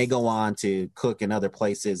 and they go on to cook in other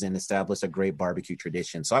places and establish a great barbecue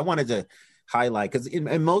tradition. So I wanted to highlight, because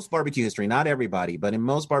in most barbecue history, not everybody, but in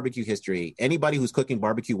most barbecue history, anybody who's cooking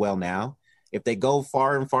barbecue well now, if they go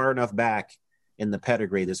far enough back, in the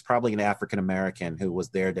pedigree, there's probably an African-American who was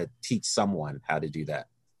there to teach someone how to do that.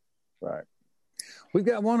 Right. We've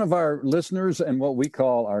got one of our listeners and what we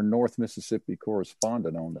call our North Mississippi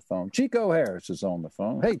correspondent on the phone. Chico Harris is on the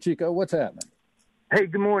phone. Hey, Chico, what's happening? Hey,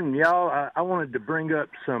 good morning, y'all. I wanted to bring up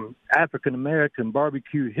some African-American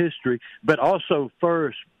barbecue history, but also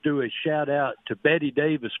first do a shout-out to Betty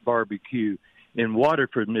Davis Barbecue in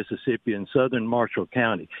Waterford, Mississippi, in southern Marshall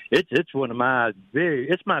County. It's one of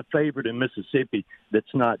it's my favorite in Mississippi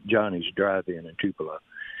that's not Johnny's Drive-In in Tupelo.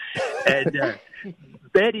 And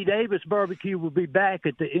Betty Davis Barbecue will be back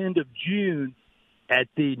at the end of June at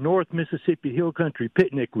the North Mississippi Hill Country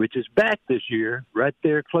Picnic, which is back this year, right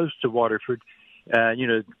there close to Waterford.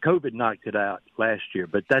 COVID knocked it out last year,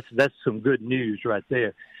 but that's some good news right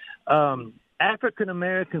there.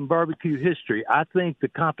 African-American barbecue history, I think the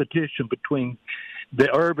competition between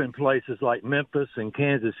the urban places like Memphis and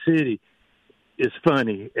Kansas City is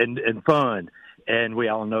funny and fun. And we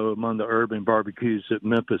all know among the urban barbecues that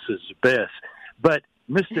Memphis is the best. But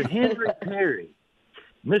Mr. Henry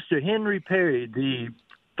Perry, the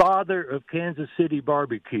father of Kansas City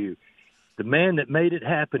barbecue, the man that made it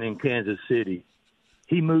happen in Kansas City,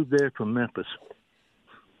 he moved there from Memphis.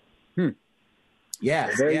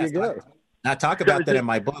 Yes, there you go. I talk about that in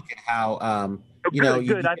my book and how, you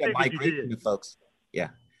get a migration of folks.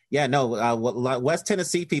 West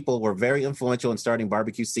Tennessee people were very influential in starting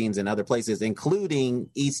barbecue scenes in other places, including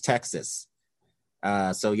East Texas.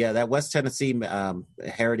 That West Tennessee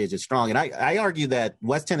heritage is strong. And I argue that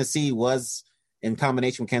West Tennessee was, in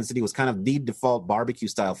combination with Kansas City, was kind of the default barbecue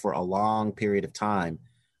style for a long period of time.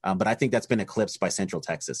 But I think that's been eclipsed by Central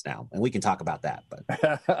Texas now, and we can talk about that. But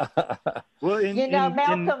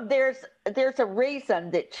Malcolm, there's a reason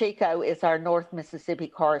that Chico is our North Mississippi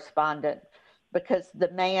correspondent, because the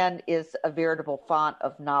man is a veritable font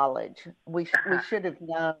of knowledge. We should have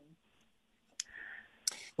known.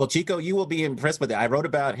 Well, Chico, you will be impressed with it. I wrote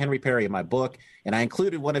about Henry Perry in my book, and I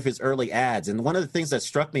included one of his early ads. And one of the things that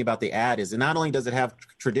struck me about the ad is that not only does it have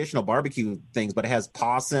traditional barbecue things, but it has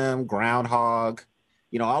possum, groundhog.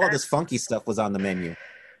 All of this funky stuff was on the menu.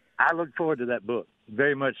 I look forward to that book,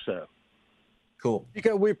 very much so. Cool.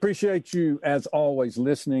 Chico, we appreciate you, as always,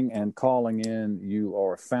 listening and calling in. You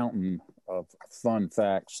are a fountain of fun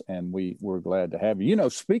facts, and we're glad to have you.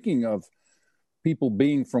 Speaking of people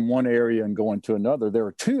being from one area and going to another, there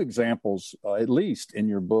are two examples, at least in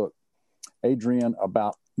your book, Adrian,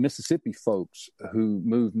 about Mississippi folks who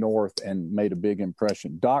moved north and made a big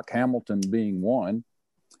impression. Doc Hamilton being one,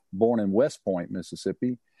 born in West Point,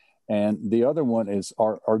 Mississippi. And the other one is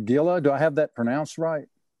Argilla. Do I have that pronounced right?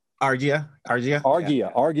 Argia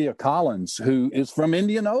Collins, who is from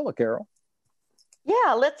Indianola, Carol.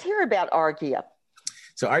 Yeah, let's hear about Argia.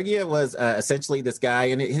 So Argia was essentially this guy,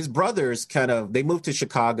 and his brothers they moved to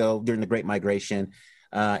Chicago during the Great Migration.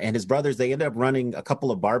 And his brothers, they ended up running a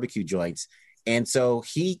couple of barbecue joints. And so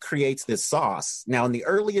he creates this sauce. Now, in the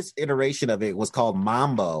earliest iteration of it was called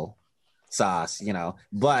Mambo sauce,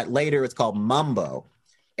 but later it's called Mumbo.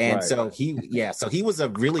 And right. So he was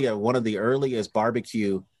one of the earliest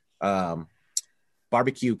barbecue kind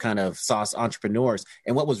of sauce entrepreneurs.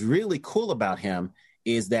 And what was really cool about him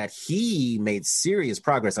is that he made serious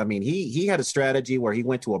progress. I mean, he had a strategy where he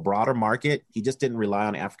went to a broader market. He just didn't rely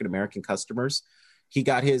on African-American customers. He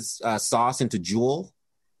got his sauce into Jewel,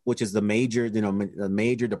 which is the major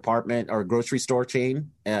department or grocery store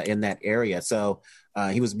chain in that area. So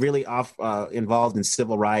he was really involved in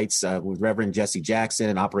civil rights with Reverend Jesse Jackson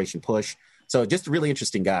and Operation Push. So just a really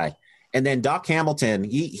interesting guy. And then Doc Hamilton,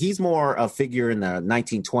 he's more a figure in the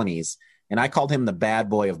 1920s, and I called him the bad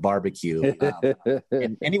boy of barbecue.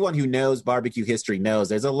 And anyone who knows barbecue history knows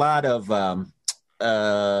there's a lot of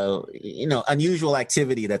unusual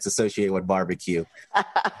activity that's associated with barbecue.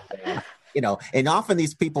 And often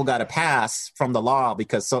these people got a pass from the law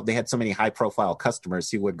because they had so many high-profile customers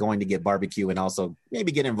who were going to get barbecue and also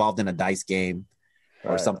maybe get involved in a dice game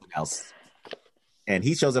or something else. And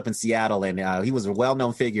he shows up in Seattle, and he was a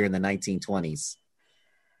well-known figure in the 1920s.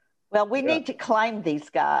 Well, we need to claim these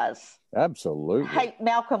guys. Absolutely. Hey,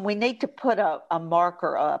 Malcolm, we need to put a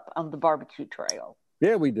marker up on the barbecue trail.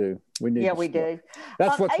 Yeah, we do. We do.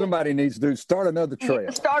 That's what somebody needs to do. Start another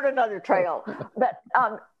trail. But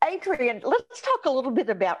Adrian, let's talk a little bit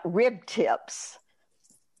about rib tips.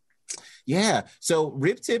 Yeah. So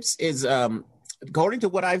rib tips is, according to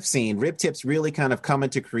what I've seen, rib tips really kind of come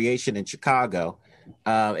into creation in Chicago.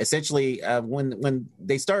 Essentially, when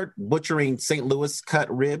they start butchering St. Louis cut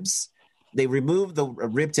ribs, they remove the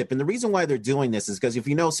rib tip. And the reason why they're doing this is because if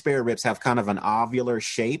you know, spare ribs have kind of an ovular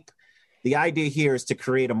shape. The idea here is to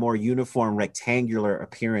create a more uniform rectangular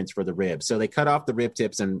appearance for the ribs. So they cut off the rib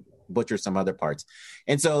tips and butcher some other parts.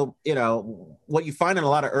 And so, what you find in a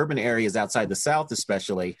lot of urban areas outside the South,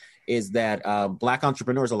 especially, is that Black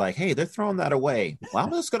entrepreneurs are like, hey, they're throwing that away. Well,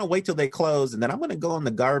 I'm just going to wait till they close, and then I'm going to go in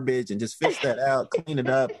the garbage and just fish that out, clean it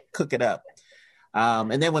up, cook it up.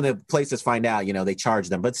 And then when the places find out, they charge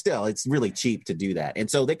them. But still, it's really cheap to do that. And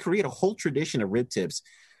so they create a whole tradition of rib tips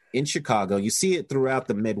in Chicago. You see it throughout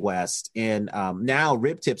the Midwest. And now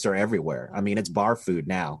rib tips are everywhere. I mean, it's bar food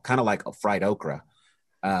now, kind of like a fried okra.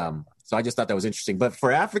 So I just thought that was interesting. But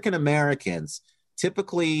for African Americans,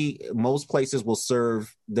 typically most places will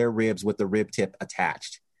serve their ribs with the rib tip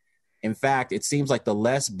attached. In fact, it seems like the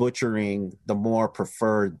less butchering, the more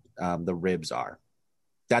preferred the ribs are.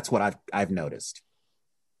 That's what I've noticed.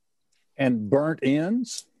 And burnt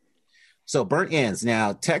ends? So burnt ends.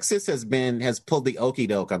 Now, Texas has pulled the okie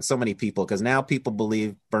doke on so many people because now people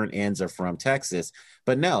believe burnt ends are from Texas.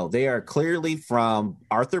 But no, they are clearly from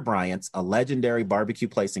Arthur Bryant's, a legendary barbecue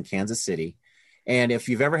place in Kansas City. And if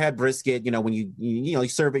you've ever had brisket, when you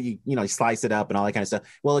serve it, you slice it up and all that kind of stuff.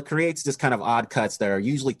 Well, it creates this kind of odd cuts that are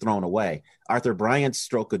usually thrown away. Arthur Bryant's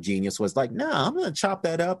stroke of genius was like, no, I'm going to chop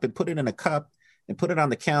that up and put it in a cup and put it on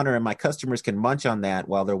the counter, and my customers can munch on that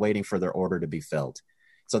while they're waiting for their order to be filled.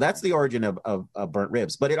 So that's the origin of burnt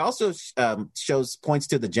ribs. But it also points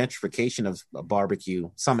to the gentrification of barbecue,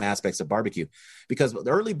 some aspects of barbecue, because the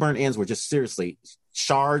early burnt ends were just seriously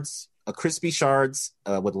shards, crispy shards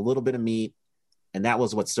with a little bit of meat, and that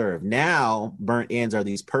was what's served. Now, burnt ends are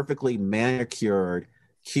these perfectly manicured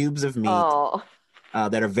cubes of meat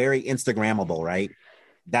that are very Instagrammable, right?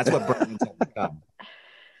 That's what burnt ends have become.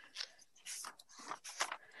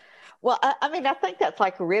 Well, I mean, I think that's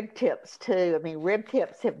like rib tips too. I mean, rib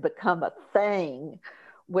tips have become a thing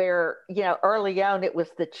where, early on it was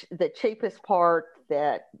the cheapest part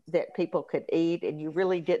that people could eat, and you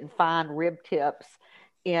really didn't find rib tips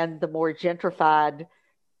in the more gentrified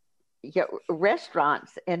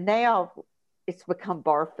restaurants. And now it's become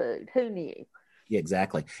bar food. Who knew? Yeah,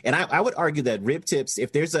 exactly. And I would argue that rib tips,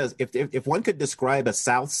 if one could describe a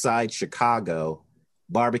South Side Chicago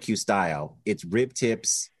barbecue style, it's rib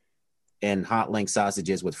tips and hot link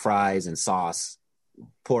sausages with fries and sauce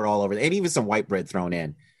poured all over, and even some white bread thrown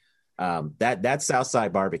in. That's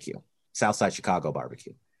Southside barbecue, Southside Chicago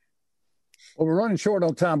barbecue. Well, we're running short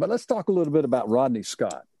on time, but let's talk a little bit about Rodney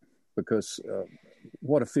Scott, because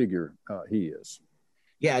what a figure he is.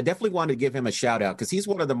 Yeah, I definitely wanted to give him a shout out because he's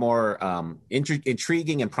one of the more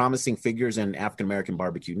intriguing and promising figures in African-American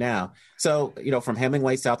barbecue now. So, from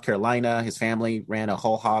Hemingway, South Carolina, his family ran a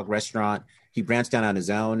whole hog restaurant. He branched out on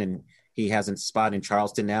his own, and he has a spot in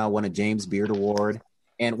Charleston now, won a James Beard Award.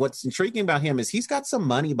 And what's intriguing about him is he's got some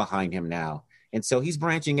money behind him now. And so he's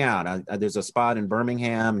branching out. There's a spot in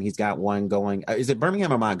Birmingham. He's got one going. Is it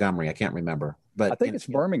Birmingham or Montgomery? I can't remember. But I think it's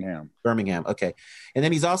Birmingham. Birmingham. Okay. And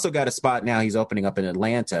then he's also got a spot now he's opening up in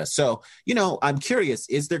Atlanta. So, I'm curious,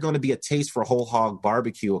 is there going to be a taste for whole hog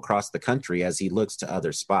barbecue across the country as he looks to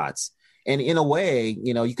other spots? And in a way,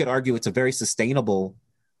 you could argue it's a very sustainable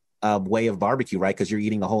way of barbecue, right? Because you're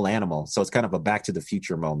eating the whole animal. So it's kind of a back to the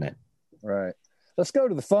future moment. Right. Let's go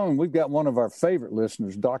to the phone. We've got one of our favorite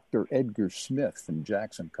listeners, Dr. Edgar Smith from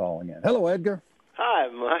Jackson, calling in. Hello, Edgar. Hi,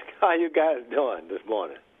 Mike. How you guys doing this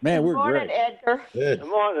morning? Man, we're great. Good morning, Edgar. Good.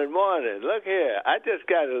 Morning. Look here. I just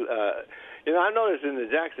got I noticed in the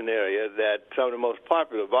Jackson area that some of the most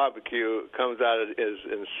popular barbecue comes out is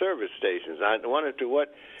in service stations. I wondered to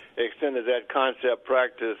what extent is that concept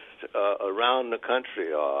practiced around the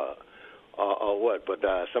country or what? But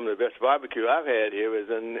some of the best barbecue I've had here is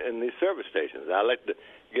in these service stations. I'd like the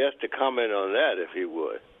guest to comment on that, if he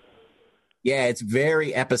would. Yeah, it's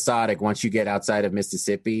very episodic once you get outside of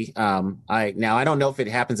Mississippi. I don't know if it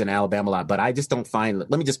happens in Alabama a lot, but I just don't find,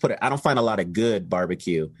 let me just put it, I don't find a lot of good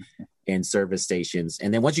barbecue in service stations.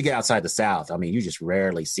 And then once you get outside the South, I mean, you just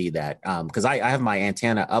rarely see that. Because I have my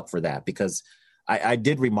antenna up for that, because I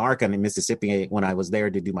did remark on Mississippi when I was there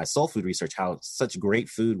to do my soul food research, how such great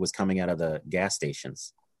food was coming out of the gas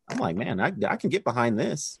stations. I'm like, man, I can get behind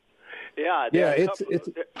this. Yeah, it's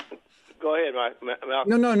Go ahead,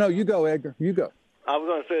 Malcolm. No, you go, Edgar. You go. I was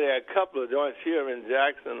going to say there are a couple of joints here in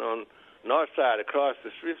Jackson on north side across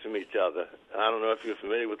the street from each other. I don't know if you're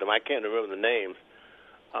familiar with them. I can't remember the names.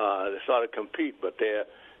 They sort of compete, but they're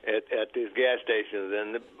at these gas stations,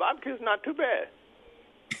 and the barbecue's not too bad.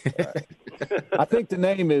 I think the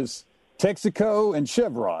name is Texaco and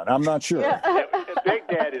Chevron. I'm not sure. Yeah. Big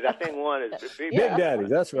Daddy's. I think one is Big Daddy's.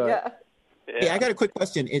 That's right. Yeah. Yeah, I got a quick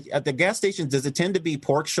question. At the gas stations, does it tend to be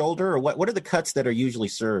pork shoulder, or what are the cuts that are usually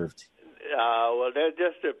served? Well, they're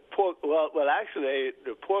just the pork. Well, actually,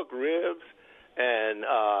 the pork ribs and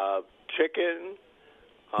chicken.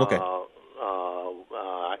 Okay.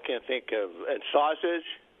 I can't think of, and sausage.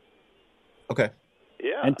 Okay.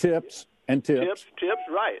 Yeah. And tips. Tips,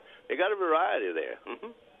 right. They got a variety there.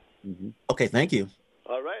 Okay, thank you.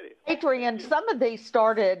 All righty. Adrian, some of these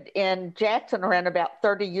started in Jackson around about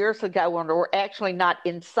 30 years ago and were actually not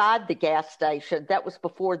inside the gas station. That was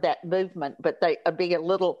before that movement, but they would be a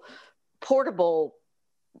little portable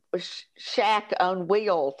shack on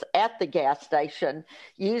wheels at the gas station,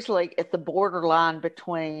 usually at the borderline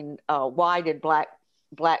between white and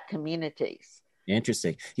black communities.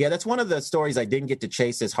 Interesting. Yeah, that's one of the stories I didn't get to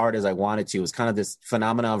chase as hard as I wanted to. It was kind of this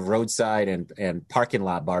phenomenon of roadside and parking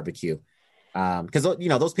lot barbecue. Because,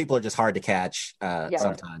 those people are just hard to catch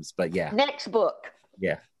sometimes. But yeah. Next book.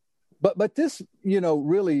 Yeah. But this,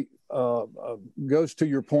 really goes to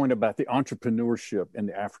your point about the entrepreneurship in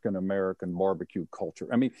the African-American barbecue culture.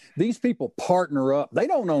 I mean, these people partner up. They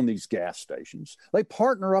don't own these gas stations. They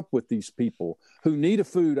partner up with these people who need a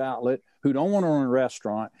food outlet, who don't want to own a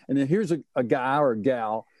restaurant. And then here's a guy or a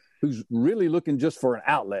gal who's really looking just for an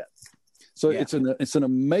outlet. So it's an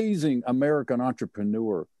amazing American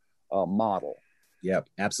entrepreneur model. Yep,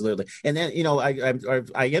 absolutely. And then,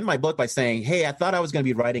 I end my book by saying, hey, I thought I was going to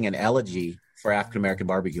be writing an elegy for African-American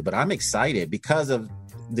barbecue, but I'm excited because of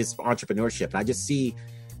this entrepreneurship. And I just see,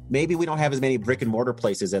 maybe we don't have as many brick and mortar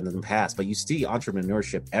places as in the past, but you see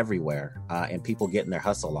entrepreneurship everywhere and people getting their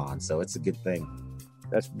hustle on. So it's a good thing.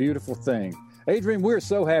 That's a beautiful thing. Adrian, we're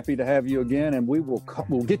so happy to have you again, and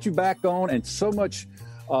we'll get you back on, and so much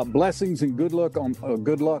blessings and good luck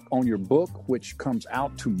on your book, which comes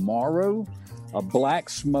out tomorrow. Black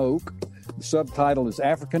Smoke. The subtitle is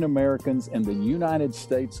African Americans and the United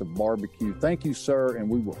States of Barbecue. Thank you, sir, and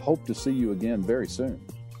we will hope to see you again very soon.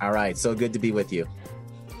 All right. So good to be with you.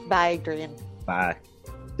 Bye, Adrian. Bye.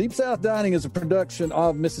 Deep South Dining is a production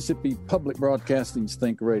of Mississippi Public Broadcasting's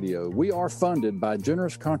Think Radio. We are funded by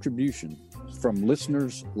generous contributions from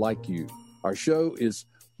listeners like you. Our show is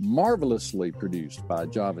marvelously produced by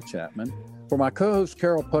Java Chapman. For my co-host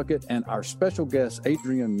Carol Puckett and our special guest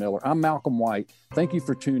Adrian Miller, I'm Malcolm White. Thank you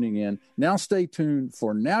for tuning in. Now stay tuned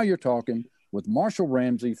for Now You're Talking with Marshall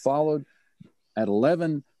Ramsey, followed at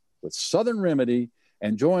 11 with Southern Remedy.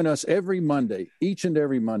 And join us each and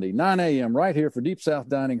every Monday, 9 a.m. right here for Deep South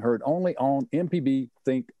Dining, heard only on MPB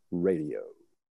Think Radio.